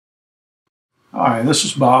Hi, this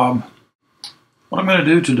is Bob. What I'm going to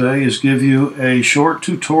do today is give you a short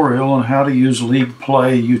tutorial on how to use League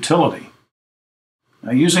Play utility.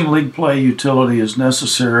 Now, using League Play utility is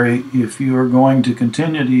necessary if you are going to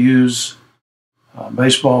continue to use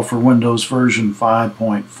Baseball for Windows version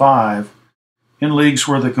 5.5 in leagues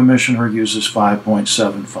where the commissioner uses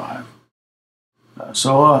 5.75.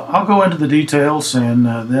 So I'll go into the details and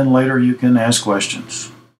then later you can ask questions.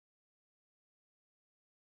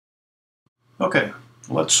 Okay,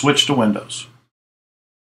 let's switch to Windows.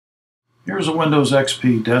 Here's a Windows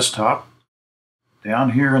XP desktop.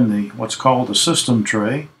 Down here in the what's called the system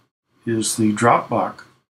tray is the Dropbox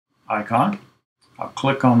icon. I'll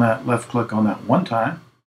click on that, left click on that one time,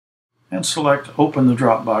 and select Open the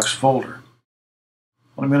Dropbox folder.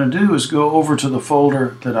 What I'm going to do is go over to the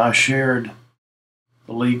folder that I shared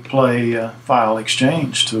the League Play file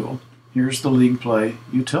exchange tool. Here's the League Play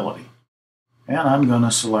utility, and I'm going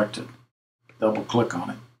to select it. Double click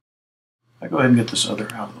on it. I go ahead and get this other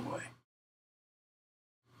out of the way.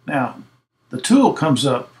 Now, the tool comes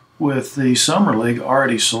up with the Summer League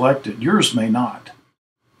already selected. Yours may not.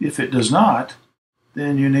 If it does not,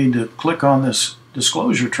 then you need to click on this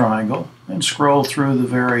disclosure triangle and scroll through the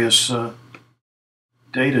various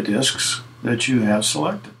data disks that you have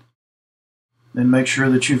selected. Then make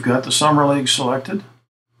sure that you've got the Summer League selected,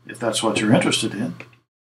 if that's what you're interested in,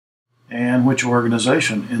 and which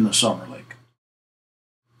organization in the Summer League.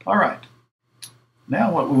 All right,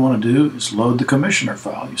 now what we want to do is load the commissioner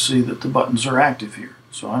file. You see that the buttons are active here.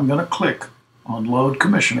 So I'm going to click on Load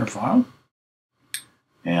Commissioner File,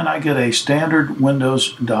 and I get a standard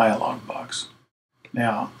Windows dialog box.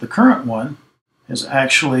 Now, the current one has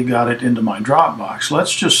actually got it into my Dropbox.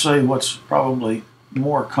 Let's just say what's probably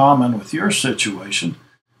more common with your situation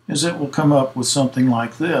is it will come up with something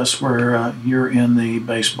like this, where you're in the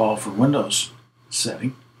Baseball for Windows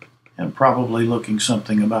setting, and probably looking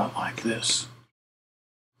something about like this.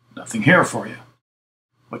 Nothing here for you.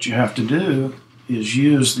 What you have to do is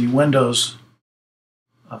use the Windows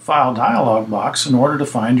file dialog box in order to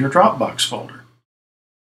find your Dropbox folder.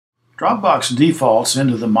 Dropbox defaults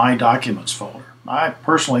into the My Documents folder. I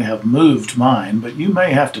personally have moved mine, but you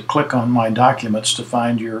may have to click on My Documents to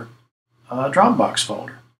find your Dropbox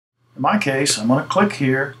folder. In my case, I'm going to click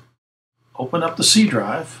here, open up the C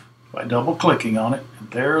drive by double clicking on it, and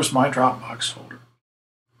there's my Dropbox folder.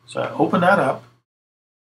 So I open that up,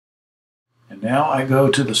 and now I go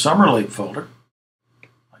to the Summer League folder.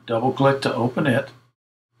 I double click to open it.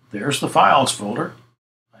 There's the Files folder.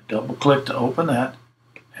 I double click to open that,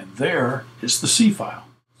 and there is the C file.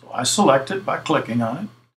 So I select it by clicking on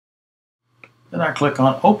it. Then I click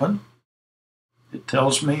on Open. It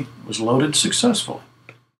tells me it was loaded successfully.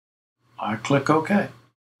 I click OK.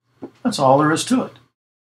 That's all there is to it.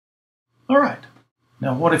 All right,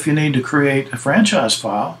 now what if you need to create a franchise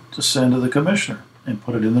file to send to the commissioner and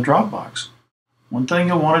put it in the Dropbox? One thing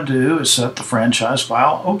you'll want to do is set the franchise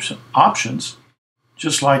file options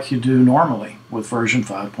just like you do normally with version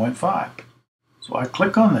 5.5. So I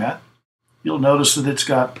click on that. You'll notice that it's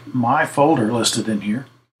got my folder listed in here,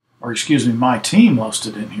 or excuse me, my team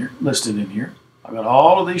listed in here. I've got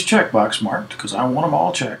all of these checkbox marked because I want them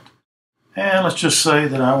all checked. And let's just say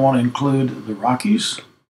that I want to include the Rockies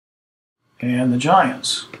and the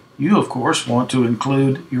Giants. You, of course, want to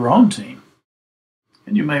include your own team.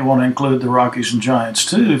 And you may want to include the Rockies and Giants,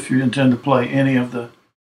 too, if you intend to play any of the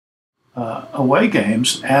away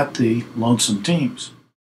games at the lonesome teams.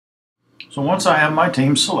 So once I have my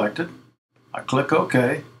team selected, I click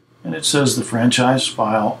OK, and it says the franchise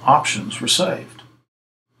file options were saved.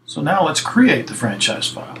 So now let's create the franchise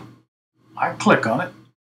file. I click on it.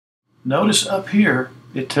 Notice up here,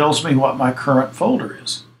 it tells me what my current folder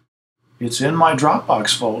is. It's in my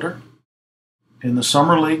Dropbox folder, in the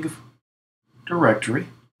Summer League directory,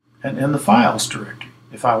 and in the Files directory.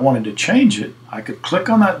 If I wanted to change it, I could click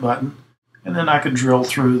on that button, and then I could drill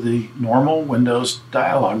through the normal Windows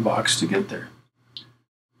dialog box to get there.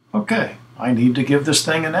 Okay, I need to give this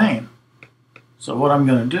thing a name. So what I'm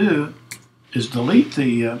going to do is delete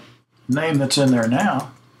the name that's in there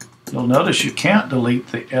now. You'll notice you can't delete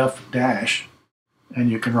the F dash, and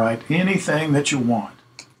you can write anything that you want.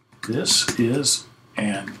 This is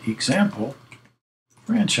an example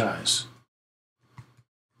franchise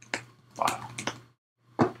file.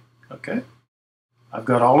 Okay, I've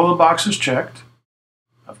got all of the boxes checked.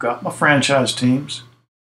 I've got my franchise teams.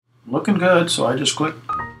 Looking good, so I just click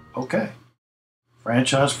OK.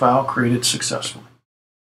 Franchise file created successfully.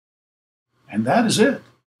 And that is it.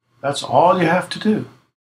 That's all you have to do.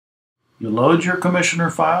 You load your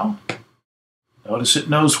commissioner file. Notice it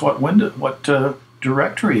knows what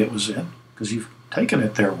directory it was in, because you've taken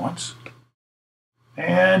it there once.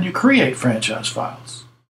 and you create franchise files.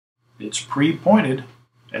 It's pre-pointed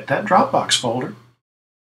at that Dropbox folder.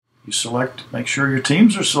 You select, make sure your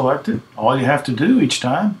teams are selected. All you have to do each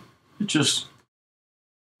time is just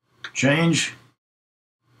change,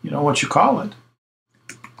 what you call it.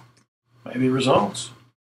 Maybe results.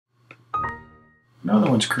 Another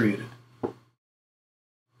one's created.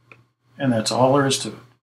 And that's all there is to it.